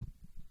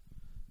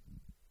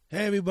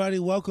Hey everybody,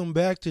 welcome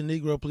back to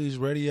Negro Please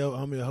Radio.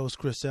 I'm your host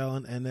Chris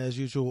Allen, and as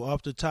usual,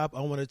 off the top,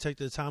 I want to take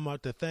the time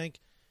out to thank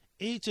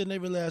each and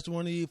every last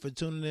one of you for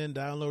tuning in,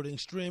 downloading,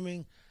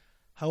 streaming,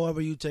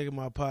 however you take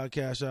my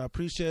podcast. I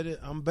appreciate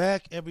it. I'm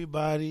back,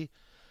 everybody.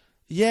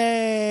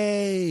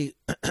 Yay!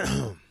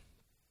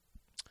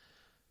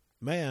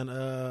 Man,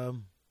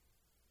 I'm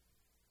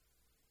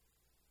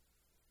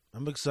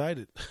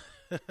excited.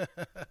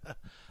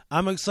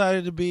 I'm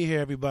excited to be here,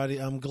 everybody.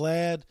 I'm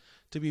glad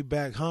to be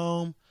back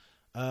home.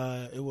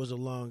 It was a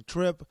long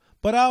trip,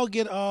 but I'll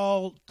get it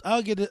all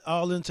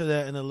into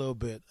that in a little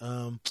bit.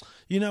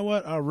 You know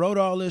what? I wrote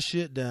all this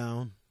shit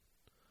down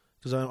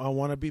because I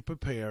want to be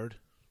prepared.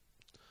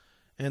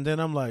 And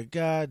then I'm like,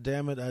 God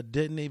damn it, I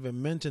didn't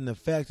even mention the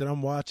fact that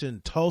I'm watching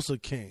Tulsa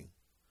King.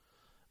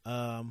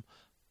 So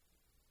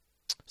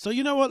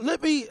you know what?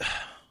 Let me,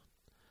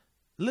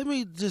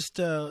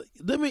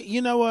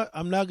 you know what?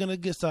 I'm not going to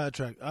get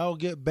sidetracked. I'll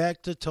get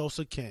back to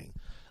Tulsa King.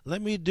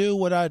 Let me do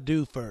what I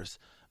do first.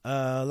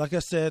 Like I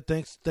said,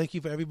 thank you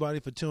for everybody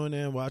for tuning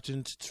in,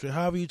 watching,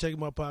 however you take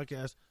my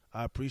podcast.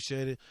 I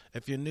appreciate it.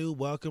 If you're new,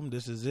 welcome.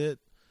 This is it.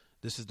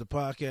 This is the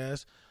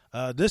podcast.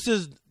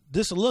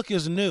 This look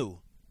is new.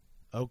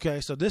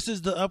 Okay, so this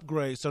is the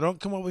upgrade. So don't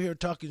come over here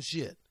talking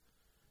shit.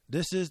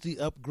 This is the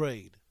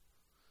upgrade.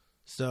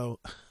 So,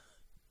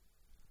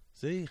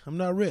 see, I'm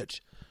not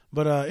rich,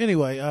 but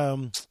anyway,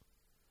 I'm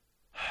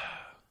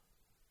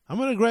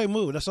in a great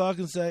mood. That's all I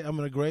can say. I'm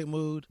in a great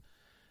mood,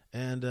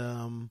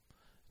 and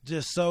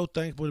just so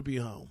thankful to be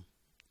home.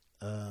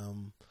 All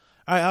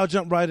right, I'll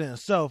jump right in.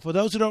 So, for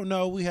those who don't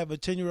know, we have a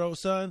 10-year-old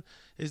son.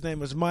 His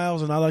name is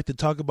Miles, and I like to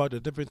talk about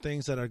the different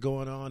things that are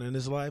going on in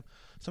his life.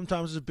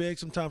 Sometimes it's big,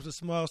 sometimes it's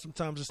small,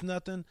 sometimes it's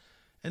nothing.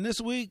 And this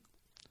week,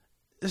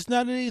 it's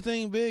not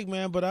anything big,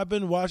 man, but I've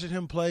been watching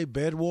him play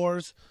Bed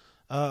Wars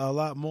a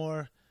lot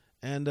more.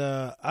 And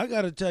I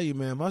got to tell you,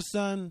 man, my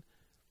son,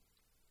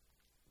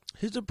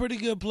 he's a pretty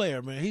good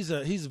player, man. He's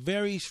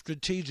very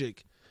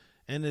strategic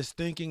in his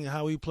thinking and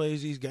how he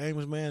plays these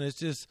games, man. It's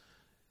just,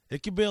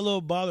 it can be a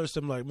little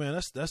bothersome. Like, man,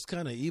 that's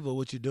kind of evil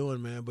what you're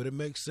doing, man. But it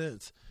makes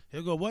sense.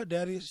 He'll go, "What,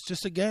 Daddy? It's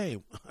just a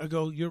game." I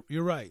go,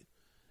 "You're right."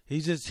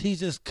 He's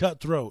just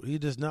cutthroat. He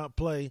does not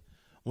play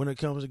when it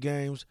comes to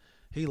games.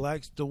 He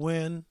likes to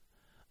win.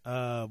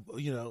 I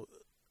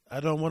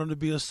don't want him to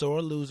be a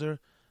sore loser.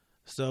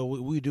 So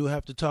we do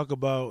have to talk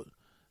about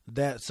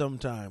that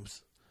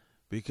sometimes,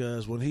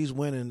 because when he's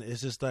winning,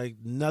 it's just like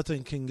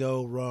nothing can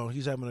go wrong.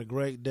 He's having a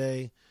great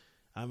day.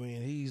 I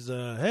mean, he's,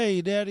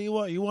 "Hey, Daddy,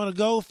 you want a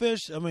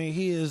goldfish?" I mean,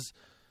 he is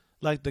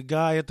like the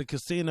guy at the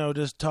casino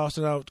just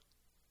tossing out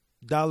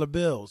dollar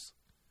bills.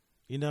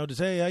 You know, just,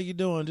 "Hey, how you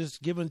doing?"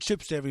 Just giving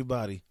chips to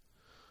everybody.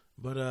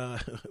 But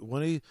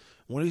when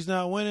he's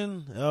not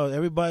winning,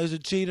 everybody's a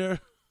cheater.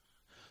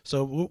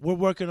 So we're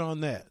working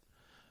on that.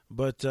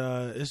 But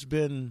it's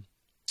been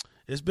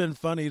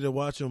funny to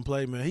watch him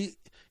play, man.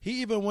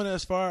 He even went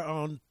as far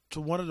on to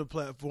one of the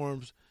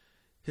platforms.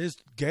 His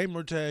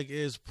gamer tag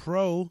is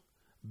Pro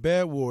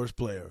Bed Wars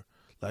player.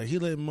 Like, he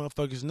letting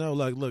motherfuckers know,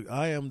 like, look,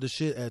 I am the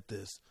shit at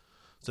this.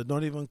 So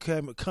don't even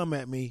come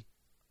at me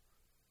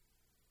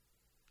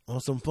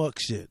on some fuck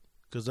shit,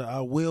 because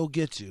I will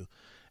get you.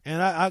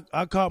 And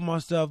I caught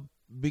myself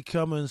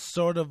becoming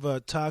sort of a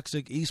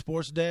toxic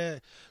esports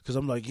dad, because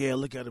I'm like, yeah,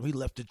 look at him. He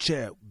left the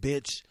chat,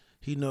 bitch.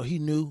 He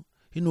knew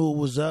what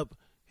was up.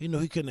 He knew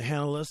he couldn't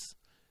handle us.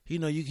 He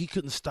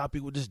couldn't stop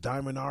you with this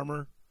diamond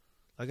armor.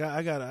 Like,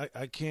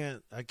 I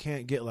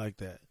can't get like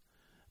that.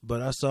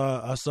 But I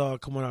saw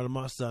it coming out of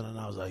my son, and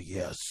I was like,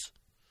 yes,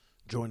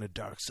 join the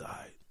dark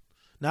side.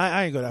 Now,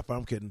 I ain't go that far.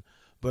 I'm kidding.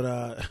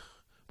 But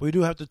we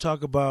do have to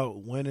talk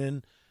about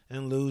winning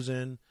and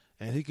losing,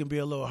 and he can be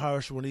a little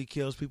harsh when he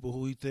kills people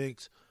who he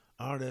thinks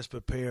aren't as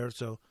prepared.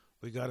 So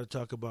we got to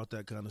talk about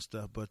that kind of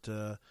stuff. But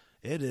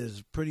it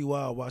is pretty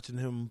wild watching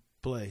him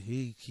play.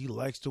 He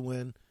likes to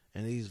win,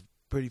 and he's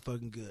pretty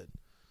fucking good.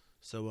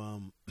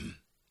 So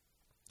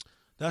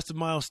that's the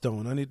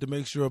milestone. I need to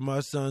make sure my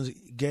son's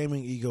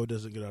gaming ego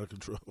doesn't get out of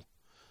control.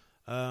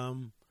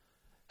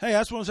 Hey,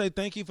 I just want to say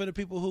thank you for the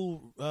people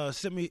who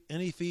sent me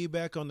any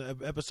feedback on the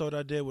episode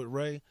I did with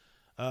Ray.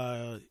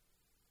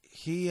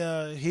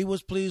 He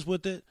was pleased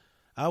with it.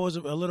 I was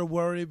a little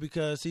worried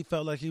because he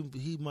felt like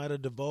he might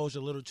have divulged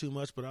a little too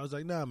much, but I was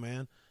like, nah,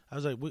 man. I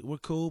was like, we're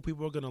cool.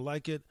 People are going to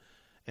like it.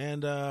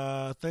 And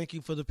thank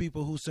you for the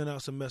people who sent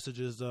out some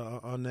messages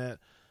on that.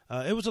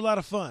 It was a lot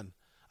of fun.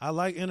 I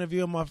like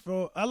interviewing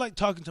I like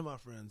talking to my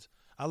friends.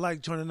 I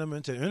like turning them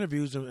into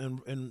interviews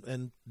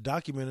and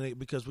documenting it,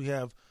 because we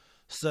have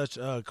such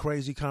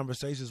crazy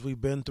conversations.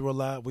 We've been through a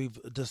lot. We've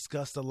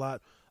discussed a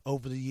lot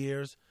over the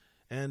years.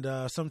 And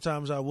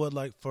sometimes I would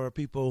like for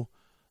people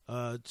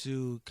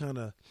to kind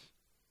of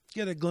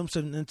get a glimpse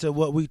into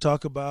what we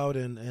talk about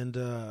and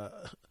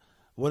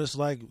what it's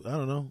like, I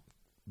don't know,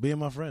 being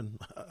my friend.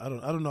 I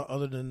don't know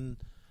other than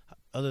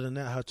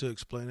that how to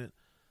explain it.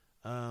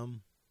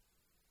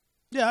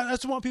 Yeah, I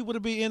just want people to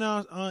be in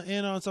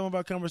on some of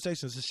our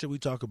conversations, the shit we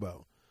talk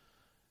about.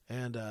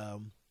 And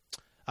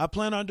I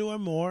plan on doing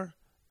more.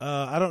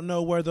 I don't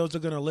know where those are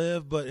going to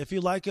live, but if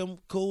you like them,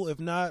 cool. If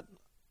not,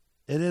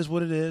 it is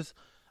what it is.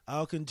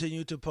 I'll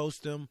continue to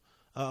post them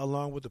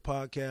along with the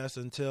podcast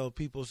until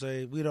people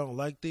say we don't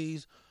like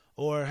these,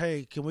 or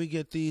hey, can we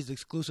get these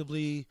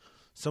exclusively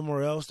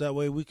somewhere else? That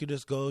way we could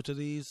just go to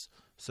these.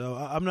 So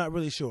I'm not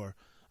really sure.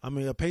 I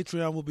mean, a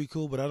Patreon would be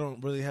cool, but I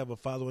don't really have a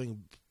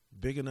following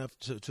big enough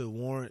to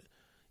warrant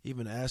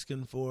even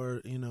asking for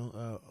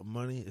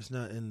money. It's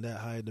not in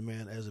that high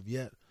demand as of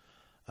yet.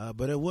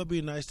 But it would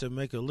be nice to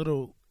make a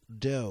little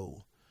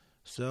dough.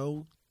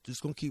 So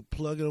just going to keep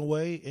plugging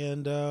away,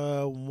 and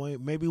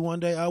maybe one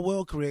day I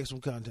will create some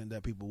content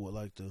that people would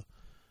like to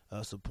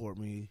support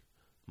me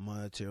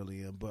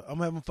monetarily in. But I'm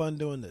having fun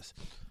doing this.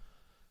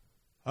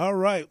 All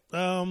right.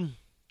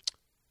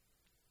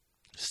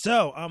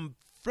 So I'm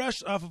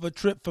fresh off of a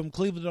trip from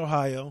Cleveland,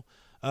 Ohio.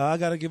 I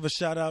got to give a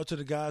shout out to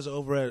the guys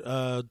over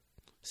at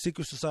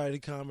Secret Society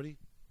Comedy.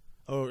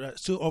 Over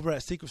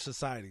at Secret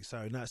Society.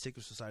 Sorry, not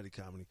Secret Society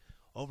Comedy.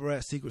 Over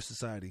at Secret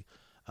Society.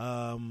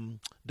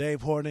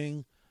 Dave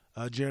Horning,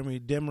 Jeremy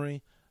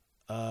Demery,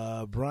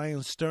 Brian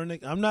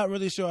Sternick. I'm not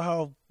really sure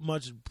how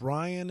much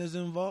Brian is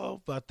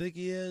involved, but I think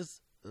he is.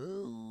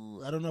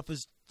 Ooh, I don't know if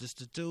it's just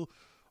the two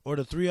or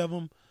the three of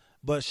them,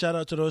 but shout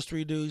out to those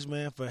three dudes,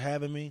 man, for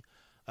having me.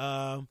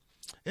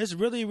 It's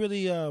really,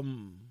 really. I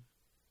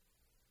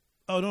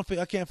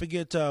can't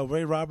forget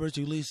Ray Roberts,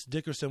 Ulysses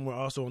Dickerson were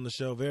also on the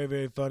show. Very,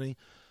 very funny.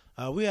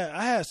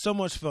 I had so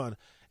much fun,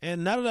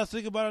 and now that I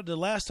think about it, the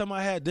last time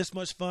I had this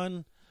much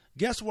fun,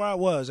 guess where I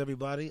was,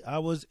 everybody? I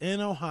was in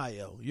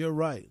Ohio. You're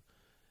right.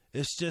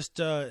 It's just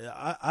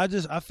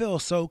I feel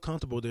so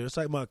comfortable there. It's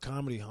like my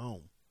comedy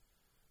home.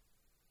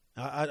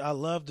 I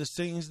love the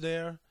scenes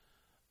there.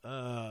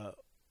 Guy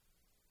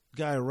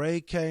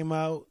Ray came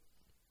out.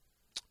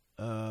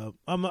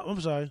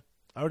 I'm sorry.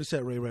 I already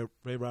said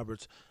Ray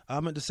Roberts. I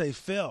meant to say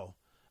Phil.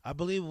 I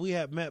believe we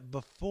had met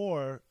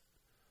before.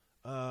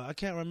 I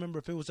can't remember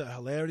if it was at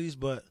Hilarities,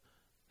 but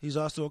he's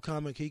also a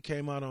comic. He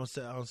came out on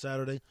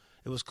Saturday.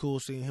 It was cool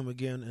seeing him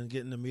again and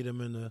getting to meet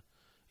him in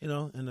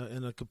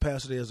a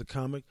capacity as a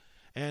comic.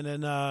 And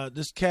then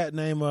this cat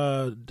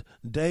named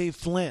Dave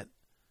Flint.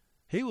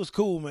 He was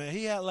cool, man.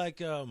 He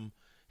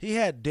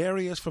had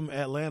Darius from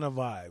Atlanta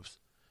vibes.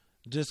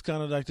 Just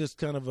kind of like this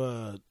kind of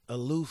a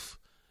aloof,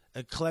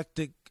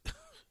 eclectic,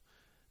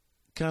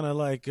 kind of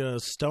like a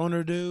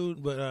stoner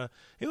dude. But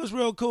it was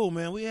real cool,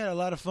 man. We had a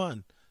lot of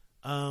fun.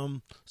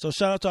 So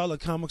shout out to all the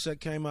comics that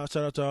came out.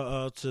 Shout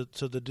out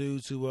to the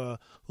dudes who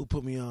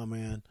put me on,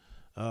 man.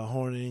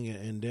 Horning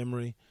and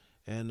Demery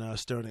and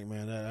Sternick,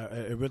 man.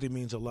 It really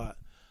means a lot.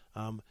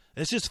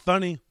 It's just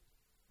funny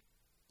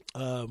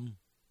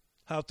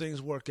how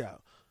things work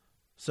out.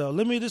 So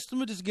let me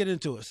just get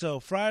into it. So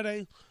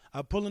Friday,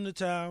 I pull into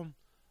town.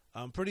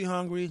 I'm pretty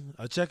hungry.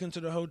 I check into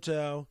the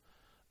hotel,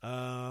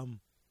 and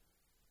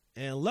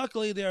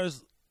luckily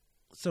there's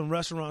some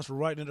restaurants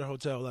right near the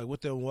hotel, like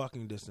within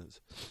walking distance.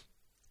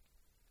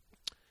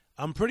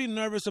 I'm pretty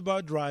nervous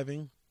about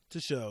driving to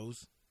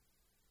shows.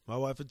 My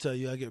wife would tell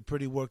you I get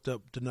pretty worked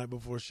up the night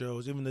before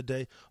shows, even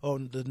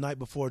the night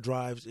before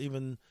drives,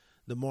 even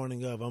the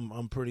morning of.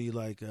 I'm pretty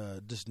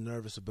just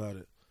nervous about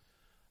it.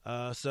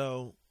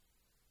 So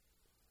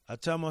I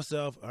tell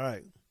myself, all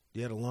right,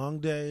 you had a long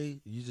day.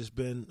 You just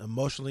been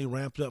emotionally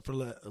ramped up for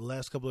the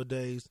last couple of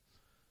days.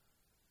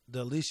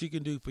 The least you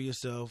can do for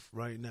yourself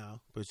right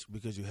now,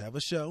 because you have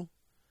a show,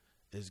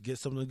 is get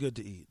something good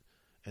to eat.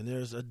 And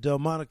there's a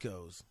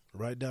Delmonico's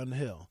right down the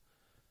hill.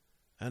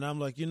 And I'm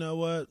like, you know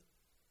what?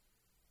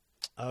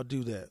 I'll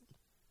do that.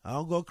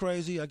 I'll go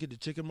crazy. I get the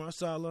chicken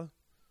marsala,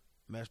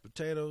 mashed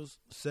potatoes,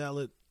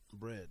 salad,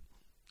 bread.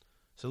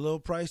 It's a little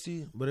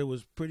pricey, but it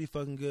was pretty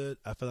fucking good.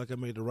 I feel like I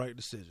made the right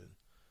decision.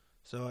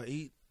 So I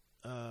eat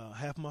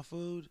half my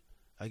food.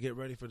 I get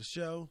ready for the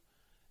show.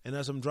 And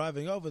as I'm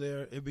driving over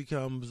there, it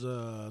becomes,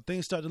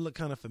 things start to look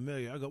kind of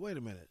familiar. I go, wait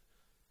a minute.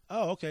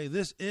 Oh, okay,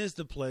 this is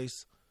the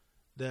place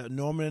that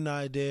Norman and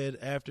I did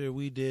after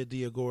we did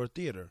the Agora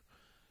Theater.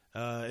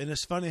 And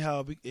it's funny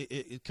how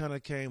it kind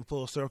of came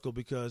full circle,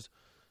 because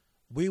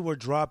we were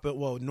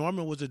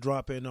Norman was a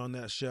drop-in on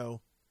that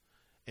show,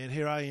 and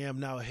here I am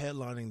now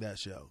headlining that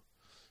show.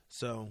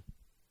 So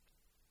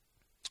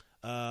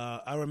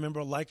I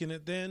remember liking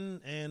it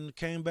then and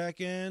came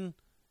back in.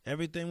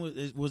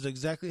 Everything was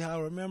exactly how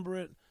I remember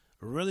it.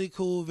 Really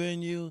cool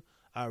venue.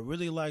 I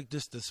really liked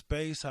just the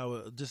space, how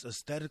it just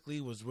aesthetically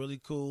was really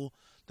cool.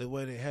 The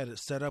way they had it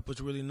set up was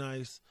really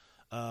nice.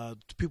 The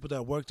people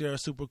that worked there are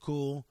super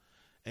cool.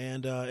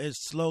 And it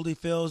slowly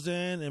fills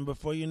in, and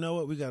before you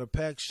know it, we got a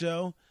packed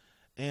show.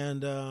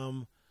 And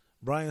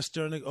Brian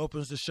Sternick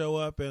opens the show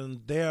up,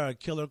 and they are a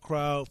killer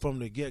crowd from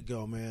the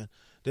get-go, man.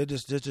 They're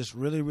just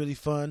really, really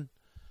fun.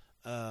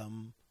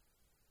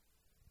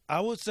 I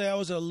would say I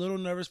was a little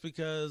nervous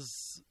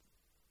because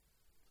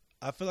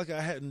I feel like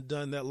I hadn't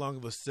done that long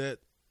of a set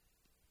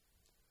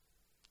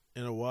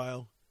in a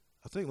while.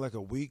 I think like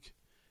a week.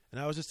 And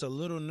I was just a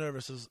little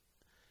nervous.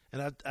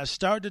 And I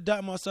started to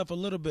doubt myself a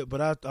little bit, but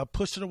I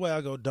pushed it away.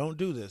 I go, don't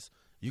do this.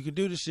 You can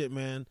do this shit,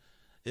 man.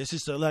 It's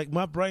just like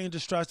my brain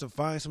just tries to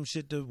find some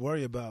shit to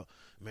worry about.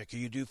 Man, can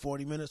you do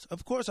 40 minutes?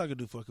 Of course I could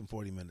do fucking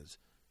 40 minutes.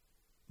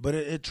 But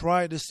it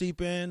tried to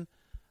seep in.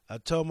 I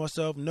told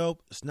myself,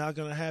 nope, it's not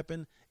going to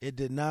happen. It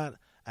did not.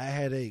 I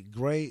had a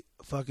great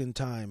fucking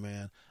time,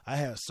 man. I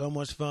had so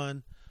much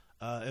fun.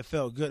 It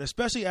felt good,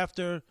 especially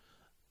after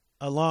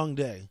a long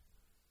day.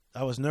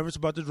 I was nervous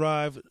about the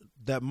drive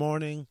that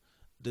morning,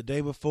 the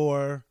day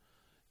before.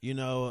 You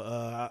know,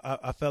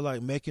 I felt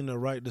like making the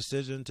right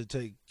decision to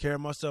take care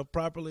of myself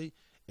properly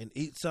and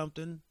eat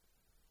something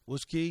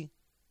was key.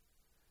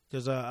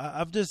 Because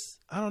I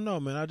don't know,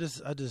 man. I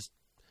just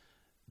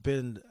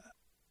been,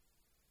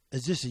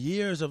 it's just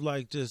years of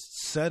like just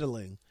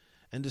settling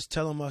and just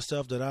telling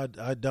myself that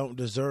I don't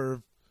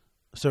deserve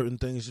certain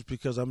things just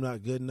because I'm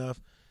not good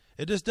enough.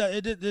 It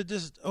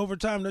just over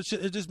time, that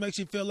shit, it just makes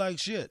you feel like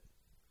shit.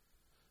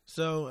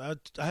 So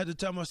I had to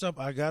tell myself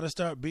I got to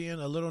start being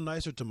a little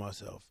nicer to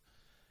myself.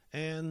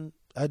 And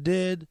I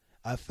did.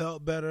 I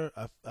felt better.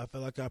 I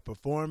felt like I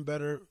performed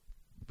better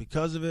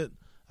because of it.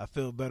 I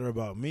feel better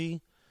about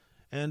me.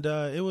 And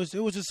it was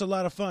just a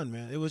lot of fun,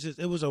 man. It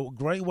was a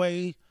great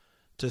way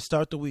to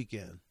start the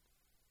weekend.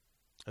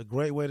 A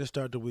great way to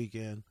start the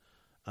weekend.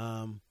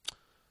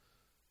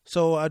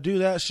 So I do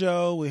that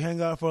show. We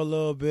hang out for a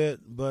little bit,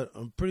 but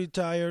I'm pretty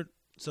tired,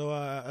 so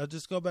I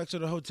just go back to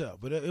the hotel.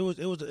 But it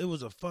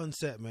was a fun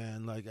set,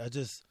 man. Like I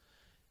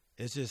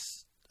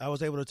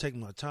was able to take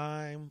my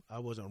time. I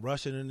wasn't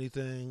rushing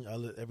anything. I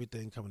let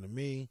everything come to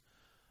me.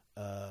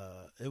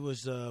 It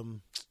was a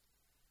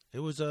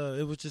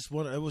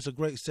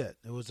great set.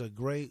 It was a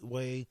great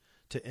way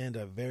to end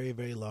a very,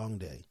 very long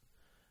day.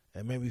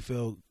 It made me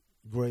feel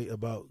great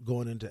about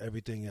going into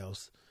everything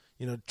else.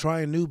 You know,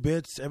 trying new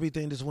bits,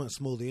 everything just went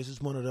smoothly. It's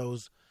just one of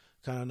those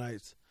kind of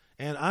nights.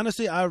 And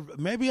honestly,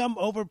 maybe I'm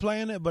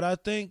overplaying it, but I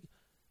think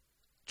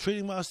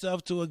treating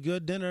myself to a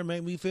good dinner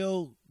made me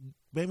feel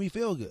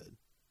good.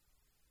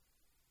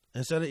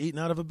 Instead of eating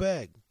out of a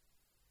bag.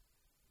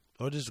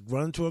 Or just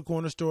running to a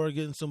corner store,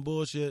 getting some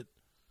bullshit,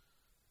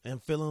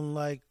 and feeling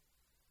like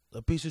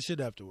a piece of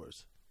shit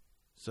afterwards.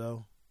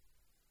 So,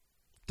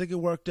 I think it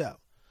worked out.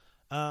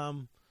 I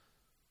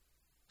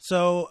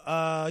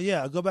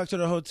go back to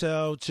the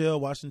hotel,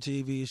 chill, watching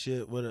TV,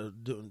 shit,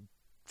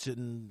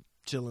 chilling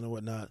and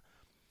whatnot.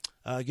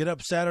 Get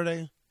up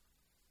Saturday.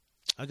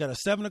 I got a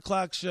 7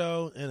 o'clock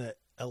show and a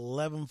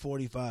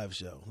 11:45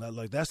 show.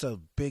 Like that's a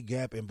big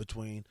gap in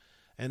between.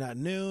 And at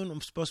noon,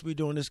 I'm supposed to be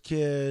doing this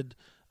kid,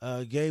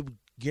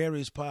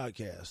 Gary's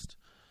podcast.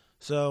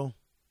 So,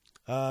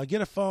 I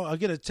get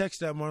a text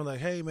that morning like,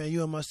 "Hey man,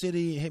 you in my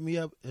city? Hit me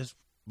up." It's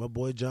my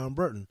boy John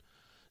Burton.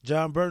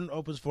 John Burton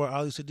opens for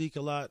Ali Sadiq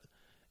a lot.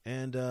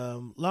 And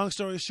long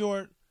story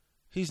short,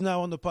 he's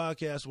now on the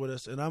podcast with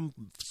us, and I'm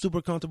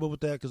super comfortable with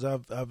that because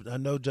I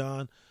know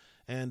John,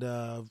 and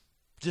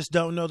just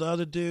don't know the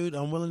other dude.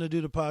 I'm willing to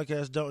do the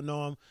podcast. Don't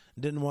know him.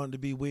 Didn't want it to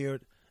be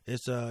weird.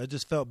 It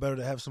just felt better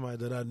to have somebody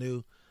that I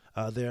knew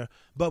there.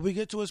 But we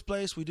get to his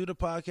place. We do the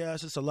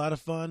podcast. It's a lot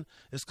of fun.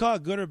 It's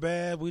called Good or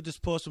Bad. We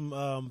just pull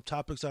some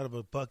topics out of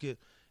a bucket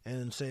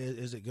and say,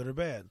 is it good or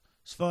bad?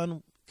 It's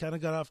fun. Kind of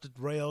got off the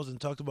rails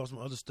and talked about some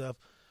other stuff.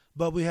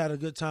 But we had a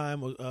good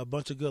time, a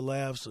bunch of good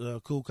laughs,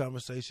 cool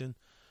conversation.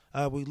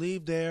 We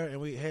leave there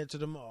and we head to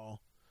the mall.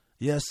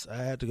 Yes,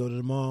 I had to go to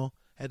the mall.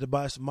 Had to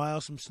buy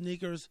some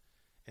sneakers.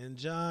 And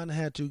John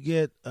had to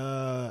get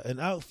an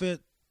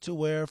outfit to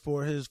wear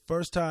for his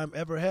first time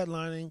ever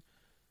headlining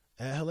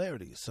at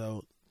Hilarity.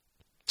 So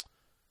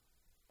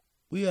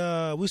we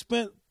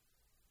spent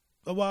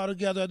a while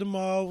together at the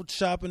mall,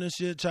 shopping and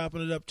shit,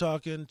 chopping it up,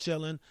 talking,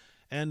 chilling.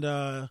 And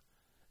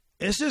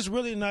it's just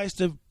really nice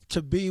to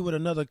be with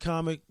another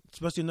comic,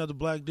 especially another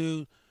black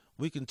dude.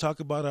 We can talk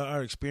about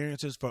our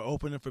experiences for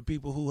opening for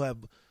people who have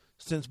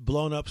since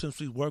blown up since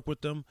we worked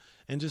with them.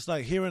 And just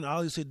like hearing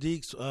Ali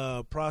Sadiq's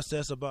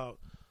process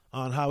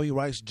on how he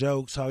writes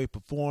jokes, how he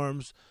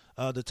performs,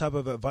 the type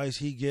of advice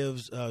he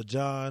gives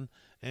John,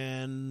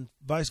 and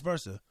vice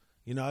versa.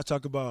 You know, I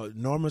talk about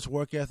Norman's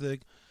work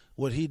ethic,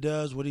 what he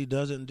does, what he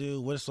doesn't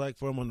do, what it's like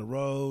for him on the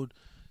road.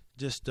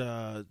 Just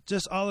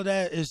all of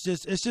that is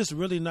it's just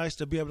really nice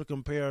to be able to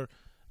compare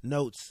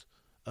notes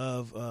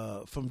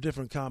of from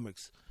different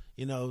comics.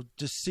 You know,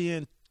 just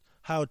seeing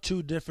how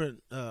two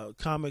different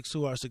comics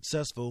who are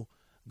successful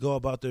go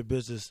about their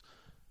business,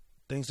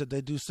 things that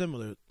they do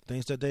similar,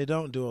 things that they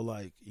don't do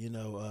alike. You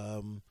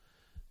know,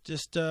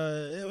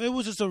 it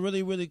was just a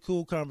really, really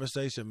cool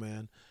conversation,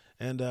 man.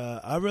 And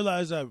I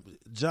realized that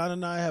John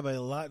and I have a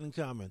lot in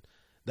common.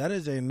 That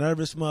is a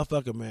nervous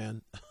motherfucker,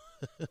 man.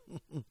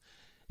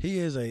 He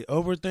is a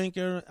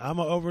overthinker. I'm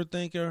an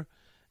overthinker.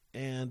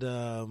 And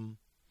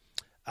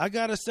I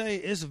got to say,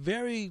 it's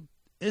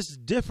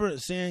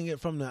different seeing it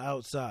from the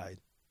outside.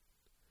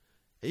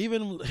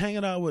 Even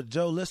hanging out with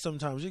Joe List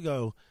sometimes, you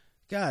go,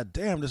 God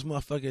damn, this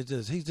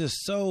motherfucker he's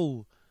just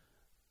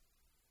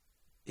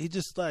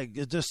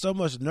so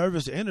much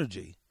nervous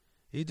energy.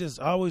 He just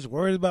always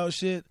worried about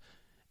shit.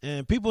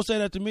 And people say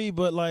that to me,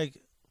 but like,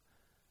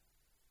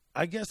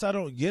 I guess I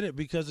don't get it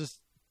because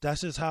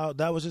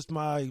that was just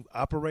my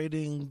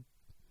operating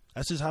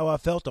That's just how I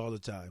felt all the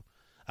time.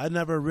 I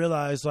never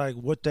realized like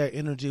what that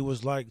energy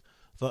was like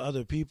for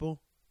other people,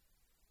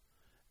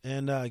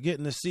 and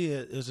getting to see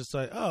it is just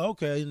like, oh,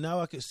 okay, now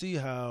I can see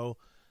how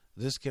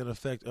this can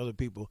affect other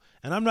people.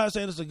 And I'm not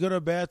saying it's a good or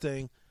bad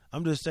thing.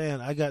 I'm just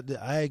saying I got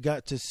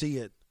to see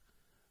it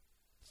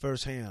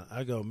firsthand.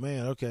 I go,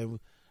 man, okay,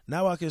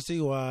 now I can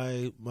see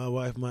why my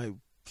wife might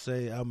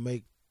say I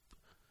make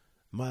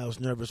Miles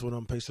nervous when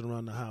I'm pacing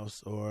around the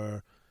house,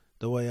 or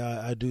the way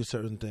I do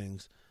certain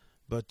things.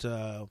 But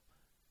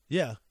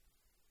yeah,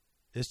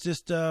 it's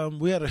just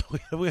we had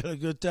a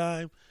good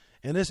time,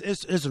 and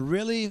it's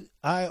really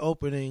eye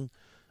opening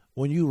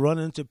when you run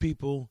into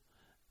people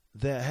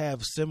that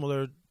have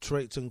similar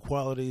traits and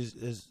qualities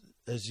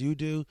as you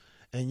do,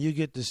 and you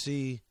get to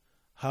see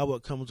how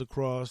it comes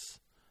across,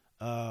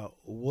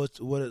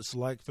 what it's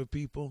like for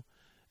people.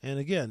 And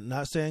again,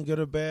 not saying good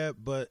or bad,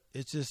 but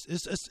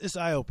it's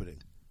eye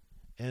opening.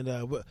 And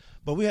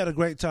but we had a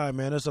great time,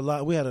 man.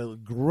 We had a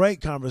great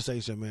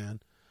conversation,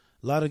 man.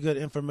 A lot of good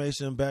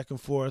information back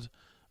and forth.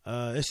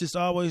 It's just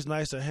always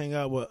nice to hang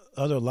out with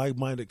other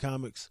like-minded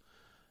comics,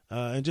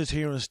 and just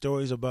hearing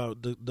stories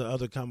about the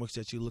other comics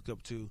that you look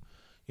up to,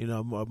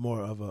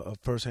 more of a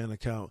first-hand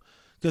account.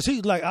 Because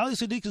Ali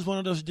Siddiq is one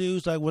of those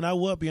dudes, like when I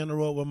would be on the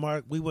road with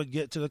Mark, we would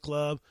get to the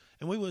club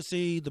and we would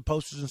see the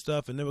posters and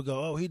stuff, and they would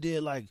go, oh, he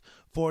did like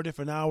 4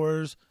 different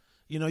hours.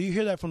 You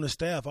hear that from the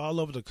staff all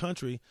over the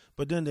country,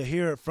 but then to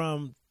hear it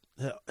from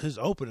his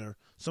opener,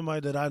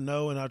 somebody that I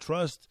know and I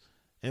trust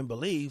and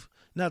believe,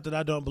 not that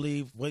I don't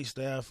believe wait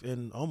staff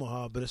in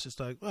Omaha, but it's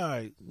just like, all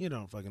right,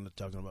 fucking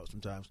talking about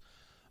sometimes.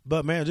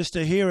 But man, just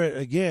to hear it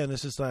again,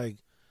 it's just like,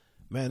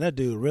 man, that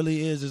dude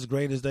really is as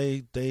great as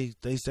they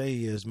say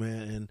he is,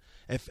 man. And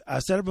if I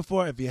said it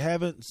before, if you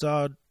haven't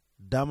saw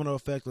Domino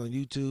Effect on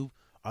YouTube,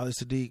 Ali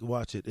Siddiq,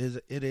 watch it.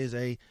 It is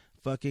a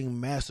fucking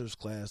master's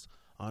class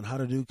on how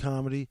to do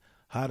comedy,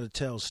 how to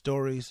tell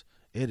stories.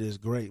 It is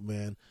great,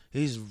 man.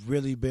 He's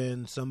really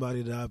been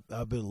somebody that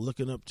I've been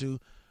looking up to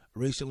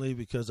recently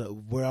because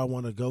of where I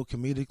want to go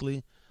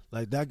comedically.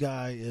 Like, that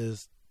guy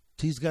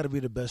he's got to be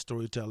the best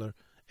storyteller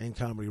in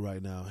comedy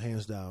right now,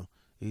 hands down.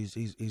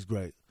 He's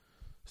great.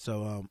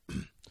 So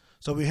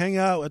so we hang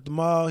out at the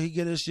mall. He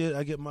get his shit,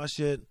 I get my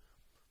shit.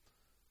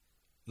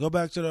 Go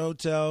back to the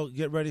hotel,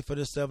 get ready for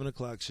the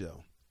 7:00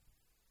 show.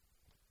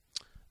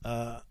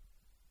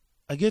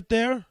 I get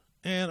there,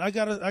 and I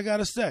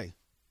gotta say,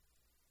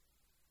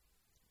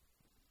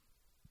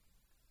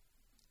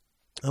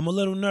 I'm a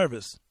little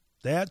nervous.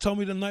 They had told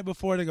me the night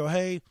before, they go,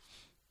 hey,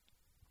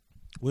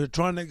 we're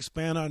trying to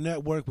expand our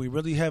network. We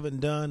really haven't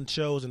done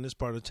shows in this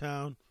part of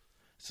town.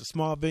 It's a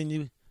small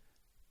venue.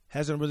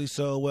 Hasn't really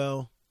sold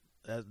well.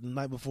 The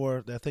night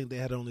before, I think they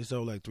had only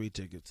sold like 3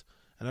 tickets.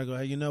 And I go,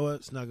 hey, you know what?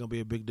 It's not going to be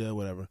a big deal,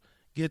 whatever.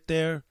 Get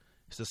there.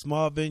 It's a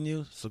small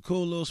venue. It's a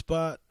cool little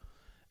spot.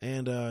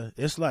 And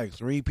it's like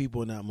 3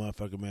 people in that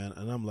motherfucker, man.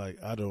 And I'm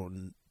like, I do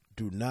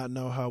not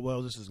know how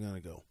well this is going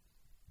to go.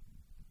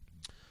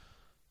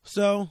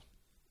 So,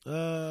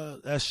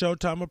 as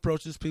showtime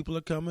approaches, people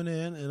are coming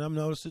in, and I'm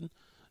noticing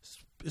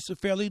it's a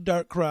fairly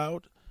dark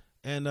crowd.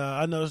 And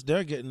I noticed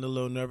they're getting a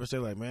little nervous. They're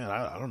like, man,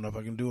 I don't know if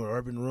I can do an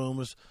urban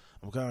room.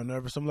 I'm kind of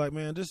nervous. I'm like,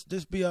 man,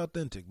 just be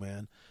authentic,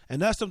 man.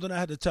 And that's something I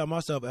had to tell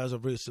myself as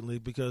of recently,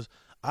 because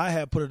I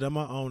had put it in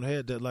my own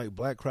head that like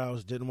black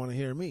crowds didn't want to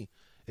hear me.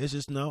 It's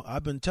just, no,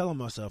 I've been telling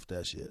myself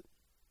that shit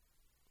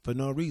for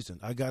no reason.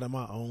 I got in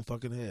my own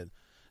fucking head.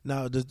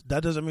 Now,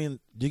 that doesn't mean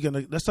you're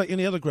going to, that's like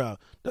any other crowd.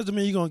 Doesn't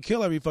mean you're going to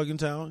kill every fucking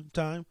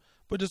time,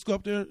 but just go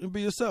up there and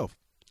be yourself,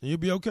 and you'll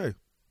be okay.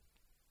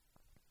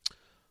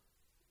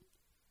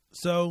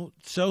 So,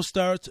 show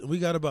starts, and we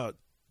got about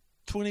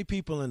 20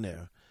 people in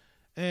there.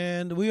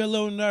 And we're a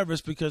little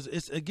nervous because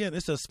it's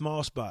a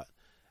small spot.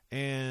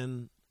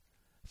 And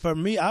for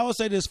me, I would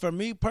say this, for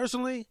me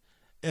personally,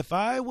 if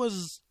I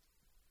was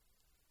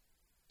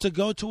to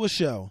go to a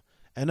show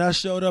and I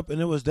showed up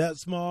and it was that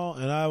small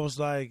and I was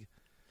like,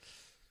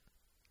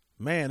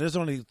 man, there's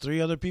only 3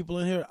 other people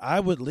in here, I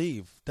would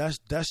leave. That's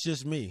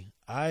just me.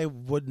 I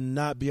would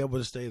not be able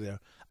to stay there.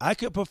 I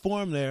could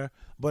perform there,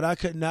 but I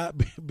could not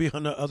be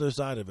on the other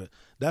side of it.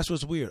 That's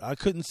what's weird. I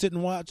couldn't sit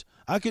and watch.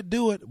 I could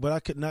do it, but I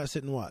could not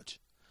sit and watch.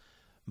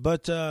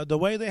 But the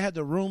way they had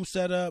the room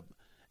set up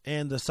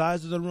and the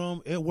size of the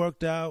room, it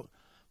worked out.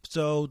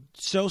 So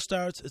show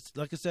starts. It's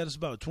like I said, it's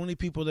about 20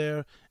 people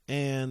there,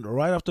 and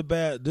right off the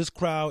bat, this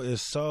crowd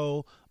is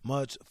so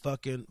much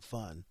fucking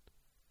fun.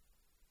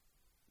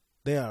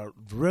 They are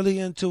really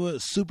into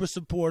it, super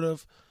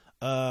supportive.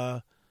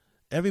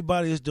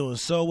 Everybody is doing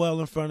so well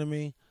in front of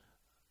me.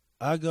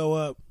 I go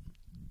up,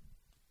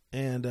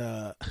 and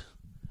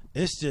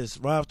it's just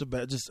right off the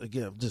bat,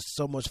 just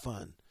so much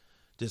fun.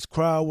 Just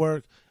crowd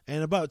work.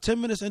 And about 10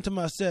 minutes into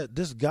my set,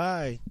 this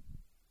guy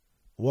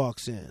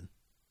walks in.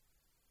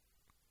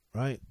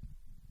 Right?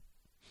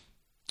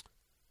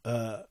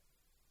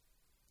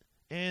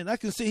 And I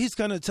can see he's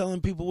kind of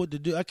telling people what to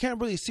do. I can't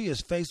really see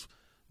his face,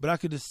 but I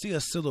could just see a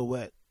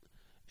silhouette.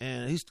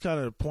 And he's kind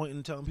of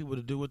pointing, telling people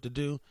to do what to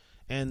do.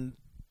 And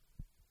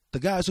the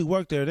guys who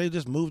work there, they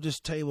just move this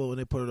table and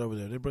they put it over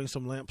there. They bring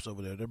some lamps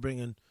over there. They're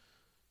bringing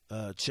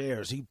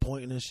chairs. He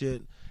pointing and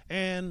shit.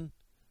 And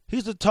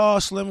he's a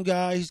tall, slim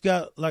guy. He's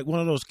got like one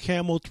of those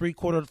camel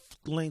 3/4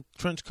 length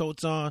trench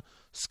coats on,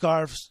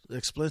 scarves,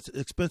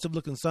 expensive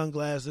looking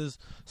sunglasses,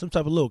 some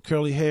type of little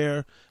curly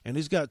hair, and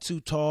he's got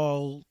 2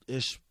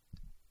 tall-ish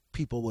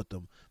people with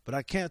them. But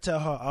I can't tell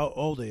how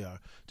old they are.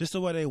 Just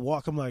the way they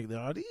walk, I'm like,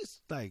 are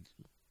these like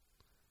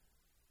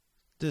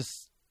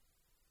this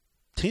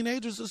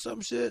teenagers or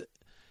some shit?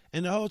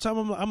 And the whole time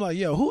I'm like,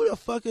 yo, who the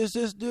fuck is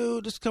this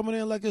dude? Just coming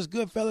in like it's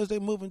Goodfellas. They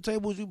moving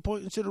tables, you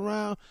pointing shit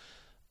around.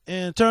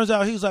 And it turns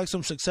out he's like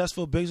some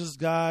successful business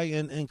guy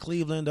in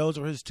Cleveland. Those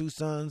are his 2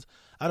 sons.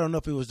 I don't know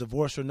if he was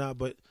divorced or not,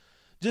 but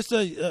just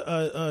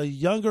a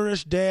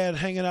youngerish dad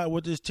hanging out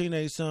with his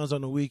teenage sons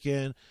on the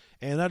weekend.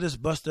 And I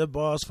just busted their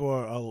balls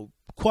for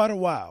quite a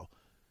while.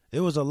 It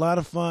was a lot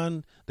of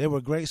fun. They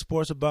were great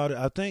sports about it.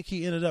 I think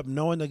he ended up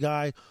knowing the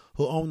guy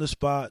who owned the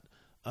spot.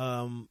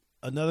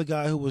 Another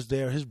guy who was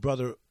there, his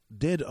brother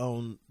did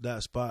own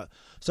that spot.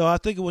 So I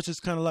think it was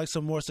just kind of like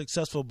some more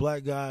successful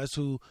black guys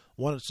who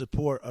wanted to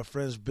support a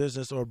friend's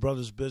business or a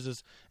brother's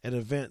business at an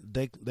event.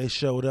 They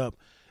showed up.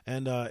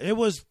 And it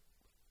was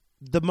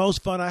the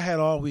most fun I had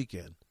all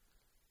weekend.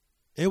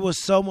 It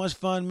was so much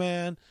fun,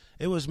 man.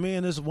 It was me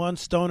and this one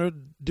stoner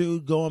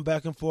dude going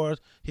back and forth.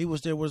 He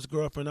was there with his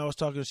girlfriend. I was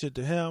talking shit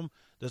to him.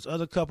 This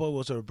other couple, it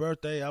was her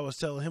birthday. I was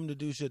telling him to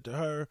do shit to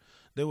her.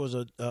 There was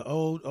a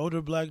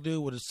older black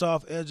dude with a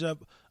soft edge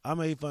up. I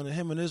made fun of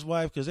him and his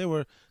wife because they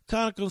were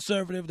kind of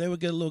conservative. They would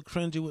get a little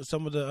cringy with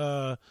some of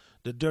the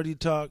dirty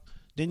talk.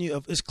 Then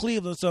it's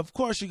Cleveland, so of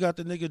course you got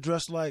the nigga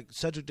dressed like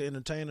Cedric the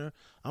Entertainer.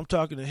 I'm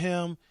talking to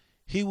him.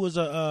 He was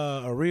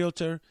a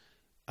realtor.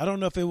 I don't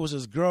know if it was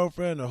his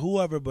girlfriend or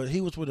whoever, but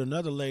he was with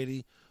another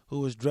lady who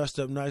was dressed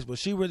up nice, but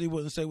she really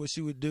wouldn't say what she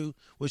would do,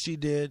 what she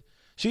did.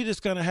 She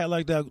just kind of had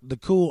like the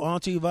cool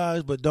auntie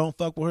vibes, but don't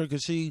fuck with her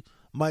because she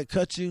might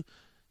cut you.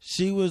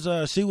 She was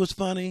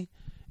funny,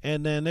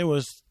 and then there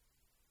was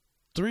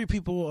 3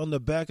 people on the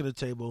back of the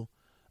table.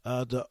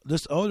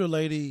 This older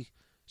lady,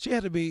 she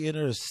had to be in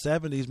her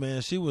 70s,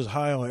 man. She was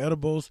high on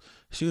edibles.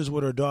 She was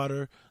with her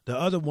daughter. The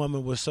other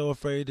woman was so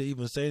afraid to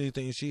even say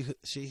anything. She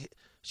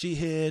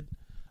hid.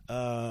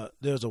 There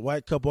was a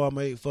white couple I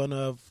made fun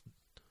of.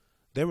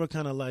 They were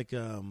kind of like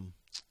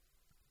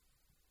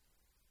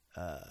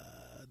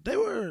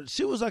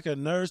she was like a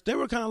nurse. They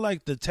were kind of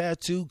like the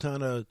tattoo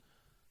kind of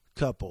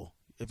couple,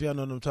 if y'all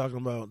know what I'm talking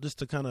about. Just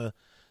to kind of,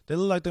 they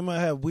look like they might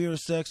have weird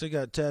sex. They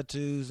got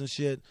tattoos and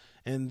shit.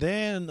 And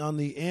then on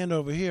the end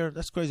over here,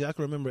 that's crazy. I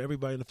can remember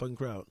everybody in the fucking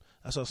crowd.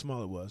 That's how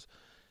small it was.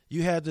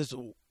 You had this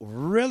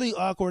really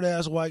awkward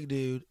ass white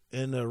dude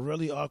and a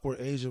really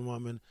awkward Asian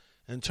woman.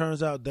 And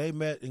turns out they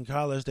met in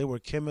college. They were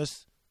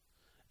chemists.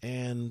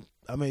 And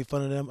I made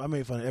fun of them. I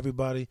made fun of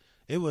everybody.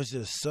 It was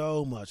just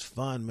so much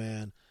fun,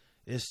 man.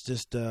 It's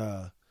just,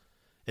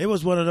 it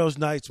was one of those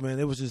nights, man.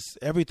 It was just,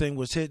 everything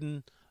was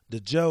hitting. The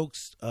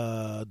jokes,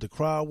 the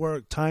crowd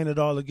work, tying it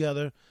all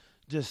together.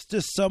 Just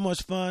so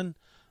much fun.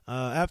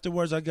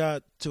 Afterwards, I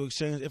got to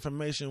exchange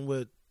information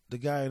with the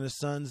guy and his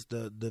sons,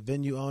 the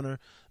venue owner.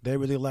 They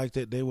really liked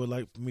it. They would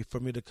like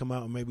for me to come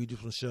out and maybe do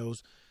some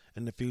shows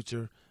in the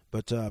future.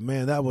 But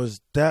man, that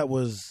was a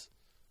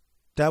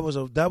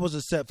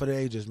set for the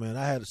ages, man.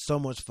 I had so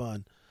much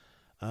fun.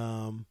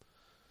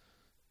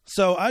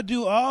 So I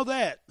do all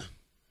that,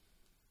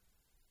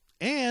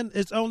 and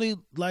it's only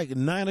like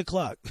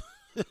 9:00.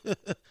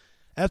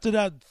 After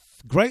that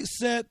great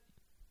set,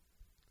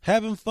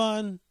 having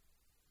fun,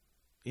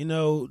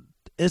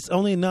 it's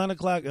only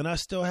 9:00, and I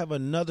still have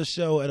another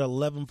show at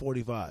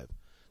 11:45.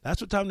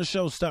 That's what time the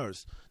show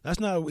starts. That's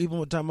not even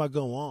what time I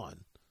go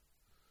on.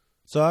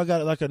 So I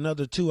got like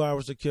another 2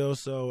 hours to kill.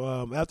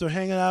 So after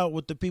hanging out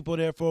with the people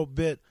there for a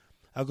bit,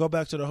 I'll go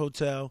back to the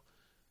hotel.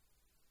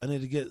 I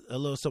need to get a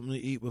little something to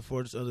eat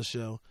before this other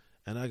show.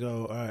 And I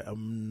go, all right,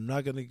 I'm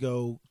not going to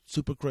go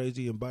super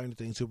crazy and buy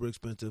anything super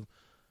expensive.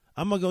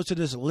 I'm going to go to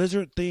this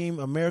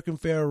lizard-themed American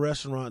Fare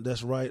restaurant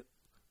that's right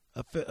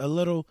a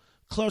little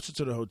closer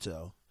to the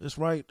hotel. It's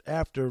right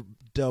after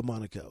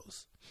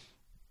Delmonico's.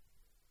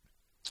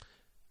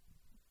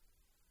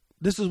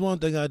 This is one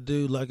thing I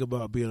do like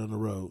about being on the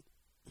road.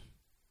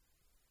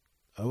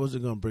 I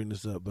wasn't going to bring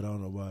this up, but I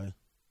don't know why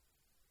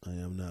I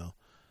am now.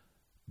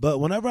 But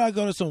whenever I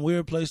go to some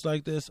weird place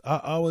like this, I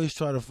always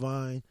try to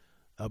find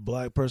a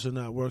black person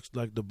that works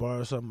like the bar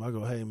or something. I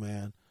go, hey,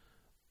 man,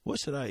 what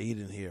should I eat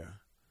in here?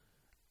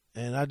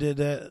 And I did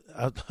that.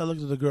 I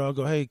looked at the girl. I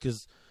go, hey,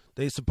 because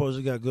they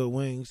supposedly got good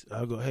wings.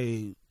 I go,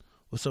 hey,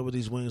 what's up with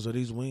these wings? Are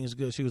these wings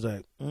good? She was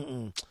like,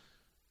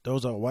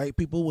 those are white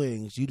people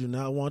wings. You do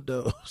not want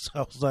those. I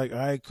was like, all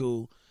right,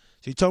 cool.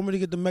 She told me to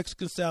get the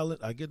Mexican salad.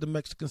 I get the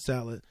Mexican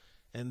salad.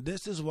 And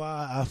this is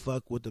why I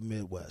fuck with the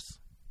Midwest.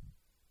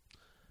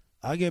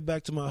 I get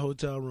back to my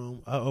hotel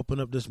room. I open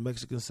up this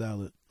Mexican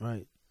salad,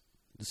 right?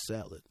 The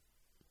salad.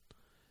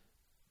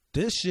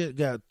 This shit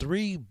got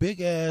 3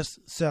 big-ass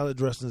salad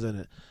dressings in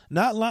it.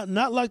 Not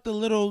like the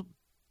little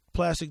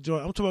plastic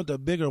joint. I'm talking about the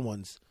bigger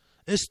ones.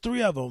 It's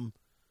 3 of them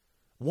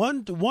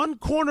One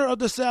corner of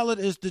the salad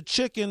is the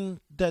chicken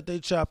that they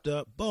chopped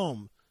up.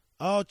 Boom,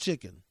 all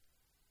chicken.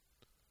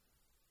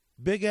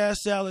 Big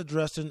ass salad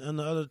dressing in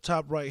the other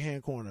top right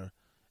hand corner.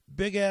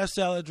 Big ass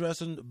salad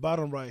dressing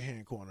bottom right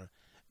hand corner.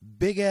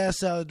 Big ass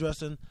salad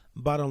dressing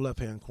bottom left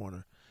hand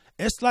corner.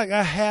 It's like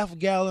a half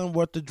gallon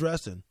worth of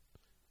dressing,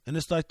 and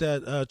it's like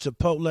that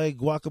Chipotle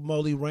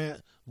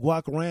guacamole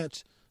guac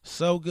ranch.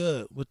 So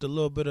good with the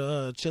little bit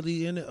of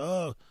chili in it.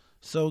 Oh,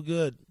 so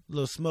good,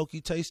 little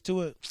smoky taste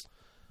to it.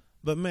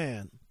 But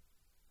man,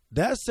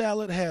 that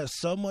salad has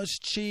so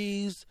much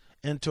cheese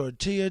and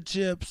tortilla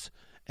chips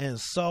and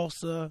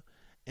salsa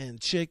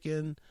and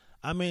chicken.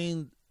 I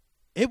mean,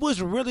 it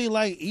was really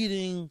like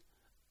eating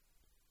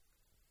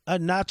a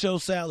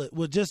nacho salad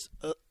with just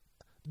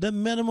the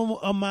minimum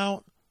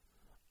amount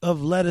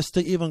of lettuce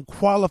to even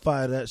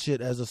qualify that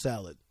shit as a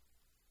salad.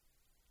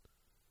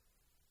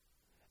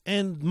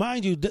 And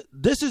mind you,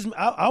 this is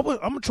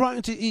I'm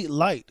trying to eat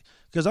light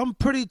because I'm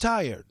pretty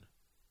tired.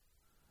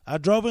 I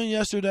drove in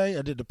yesterday.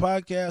 I did the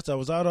podcast. I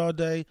was out all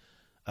day.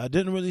 I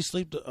didn't really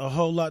sleep a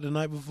whole lot the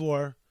night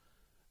before.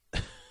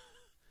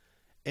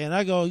 And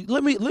I go,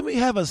 let me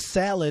have a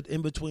salad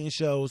in between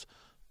shows,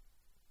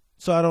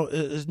 so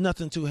it's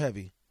nothing too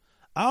heavy.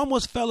 I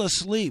almost fell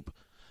asleep.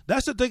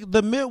 That's the thing.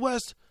 The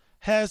Midwest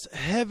has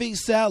heavy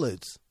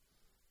salads.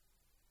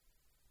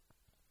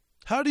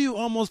 How do you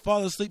almost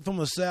fall asleep from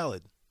a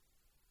salad?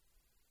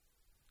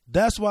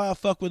 That's why I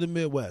fuck with the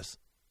Midwest.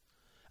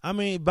 I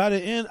mean, by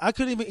the end, I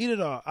couldn't even eat it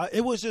all.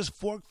 It was just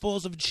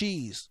forkfuls of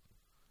cheese.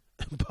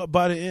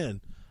 By the end,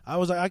 I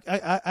was like,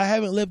 I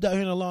haven't lived out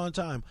here in a long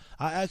time.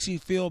 I actually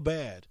feel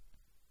bad.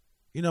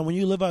 You know, when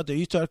you live out there,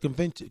 you start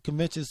convince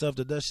yourself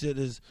that shit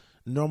is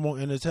normal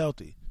and it's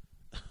healthy.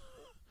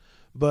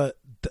 But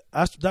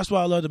that's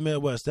why I love the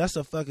Midwest. That's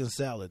a fucking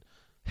salad.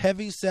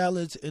 Heavy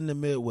salads in the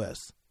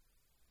Midwest.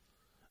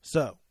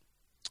 So,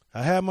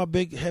 I have my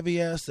big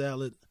heavy ass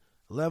salad.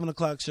 11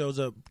 o'clock shows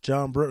up.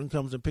 John Burton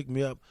comes and picks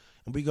me up,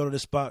 and we go to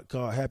this spot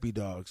called Happy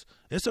Dogs.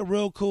 It's a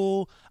real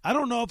cool, I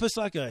don't know if it's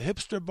like a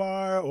hipster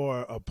bar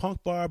or a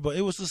punk bar, but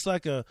it was just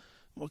like kind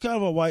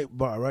of a white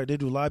bar, right? They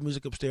do live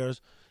music upstairs,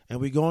 and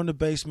we go in the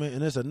basement,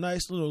 and there's a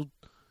nice little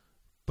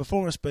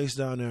performance space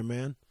down there,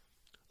 man.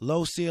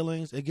 Low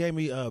ceilings. It gave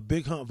me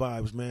Big Hunt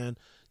vibes, man.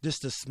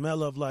 Just the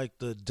smell of like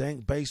the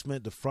dank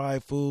basement, the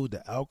fried food,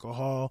 the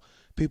alcohol.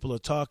 People are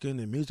talking,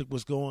 the music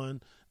was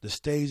going. The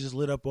stage is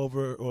lit up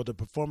over, or the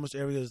performance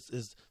area is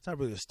it's not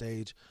really a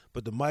stage,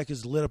 but the mic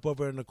is lit up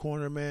over in the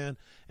corner, man.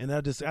 And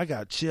I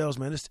got chills,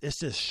 man. It's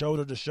just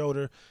shoulder to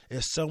shoulder.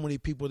 There's so many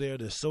people there.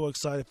 They're so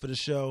excited for the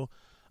show.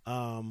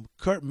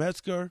 Kurt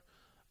Metzger,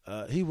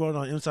 he wrote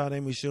on Inside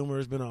Amy Schumer.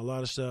 He's been on a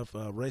lot of stuff,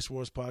 Race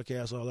Wars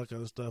podcast, all that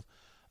kind of stuff.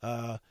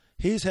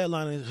 He's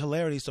headlining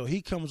Hilarity, so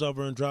he comes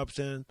over and drops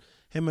in.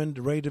 Him and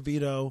Ray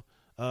DeVito,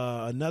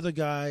 another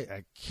guy,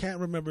 I can't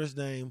remember his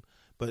name,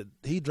 but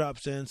he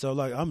drops in. So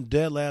like I'm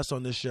dead last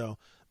on this show,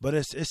 but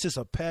it's just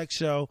a packed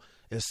show.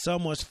 It's so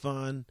much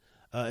fun.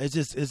 It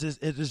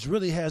just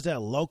really has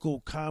that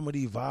local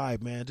comedy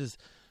vibe, man. Just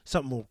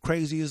something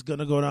crazy is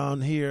gonna go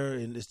down here,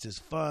 and it's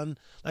just fun.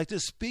 Like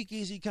this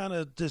speakeasy kind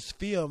of just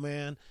feel,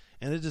 man.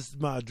 And it just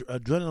my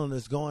adrenaline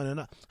is going, and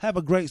I have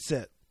a great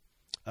set.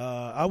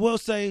 I will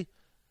say,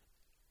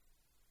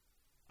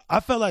 I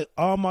felt like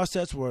all my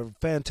sets were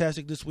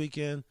fantastic this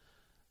weekend.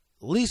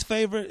 Least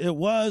favorite, it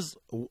was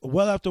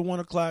well after 1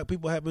 o'clock.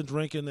 People had been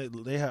drinking.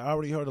 They had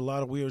already heard a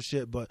lot of weird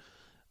shit, but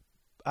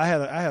I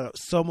had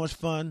so much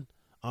fun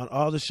on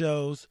all the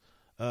shows.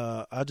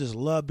 I just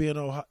love being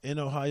in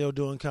Ohio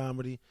doing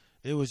comedy.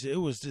 It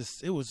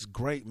was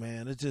great,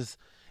 man.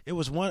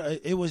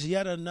 It was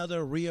yet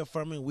another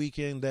reaffirming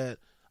weekend that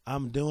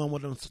I'm doing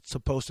what I'm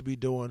supposed to be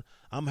doing.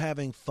 I'm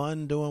having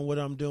fun doing what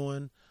I'm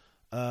doing.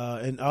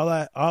 And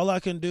all I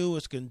can do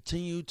is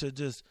continue to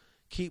just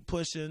keep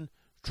pushing,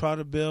 try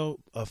to build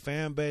a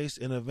fan base,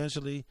 and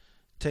eventually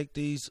take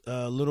these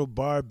little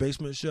bar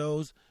basement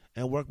shows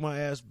and work my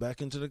ass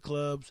back into the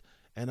clubs,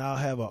 and I'll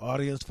have an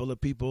audience full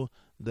of people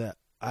that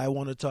I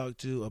want to talk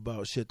to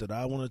about shit that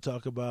I want to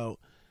talk about,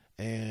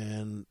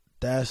 and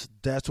that's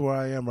where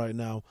I am right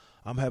now.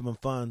 I'm having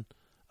fun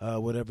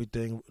with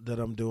everything that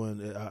I'm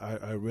doing.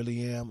 I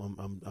really am.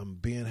 I'm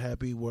being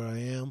happy where I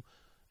am,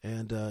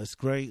 and it's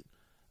great.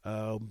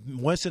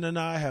 Winston and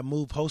I have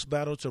moved Host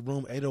Battle to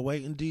room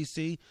 808 in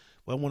D.C.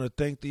 Well, I want to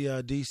thank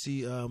the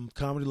D.C.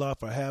 Comedy Law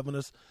for having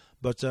us,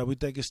 but we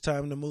think it's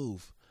time to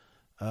move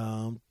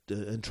and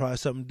try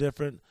something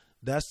different.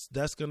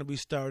 That's going to be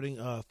starting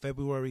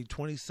February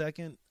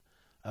 22nd.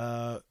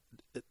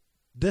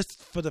 This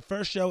for the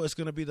first show, it's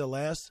going to be the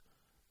last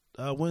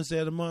Wednesday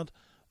of the month,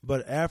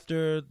 but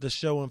after the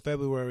show in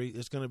February,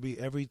 it's going to be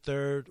every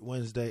third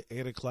Wednesday,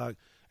 8 o'clock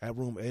at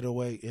room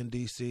 808 in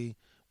D.C.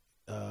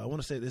 I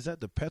want to say, is that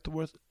the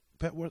Petworth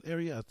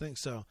area? I think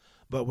so.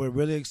 But we're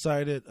really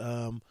excited.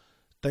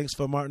 Thanks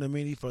for Martin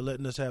Amini for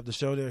letting us have the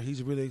show there.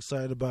 He's really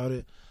excited about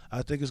it.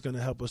 I think it's going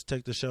to help us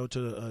take the show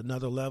to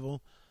another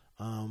level.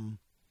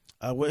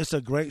 It's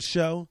a great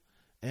show,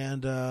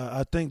 and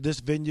I think this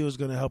venue is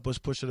going to help us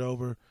push it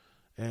over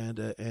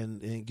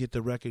and get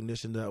the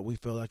recognition that we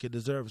feel like it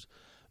deserves.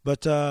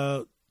 But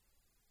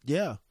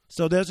yeah,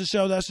 so there's the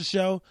show. That's the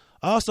show.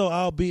 Also,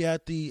 I'll be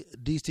at the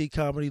DC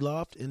Comedy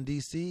Loft in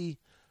DC.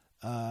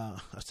 I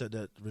said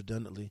that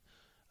redundantly.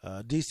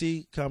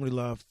 DC Comedy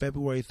Loft,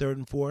 February 3rd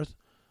and 4th.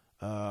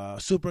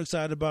 Super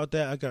excited about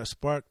that. I got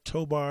Spark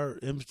Tobar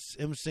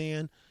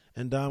MCing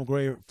and Dom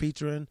Gray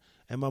featuring,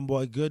 and my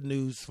boy Good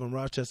News from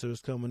Rochester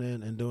is coming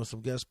in and doing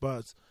some guest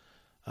spots.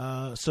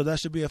 So that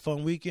should be a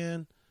fun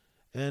weekend.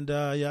 And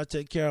y'all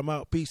take care. I'm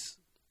out. Peace.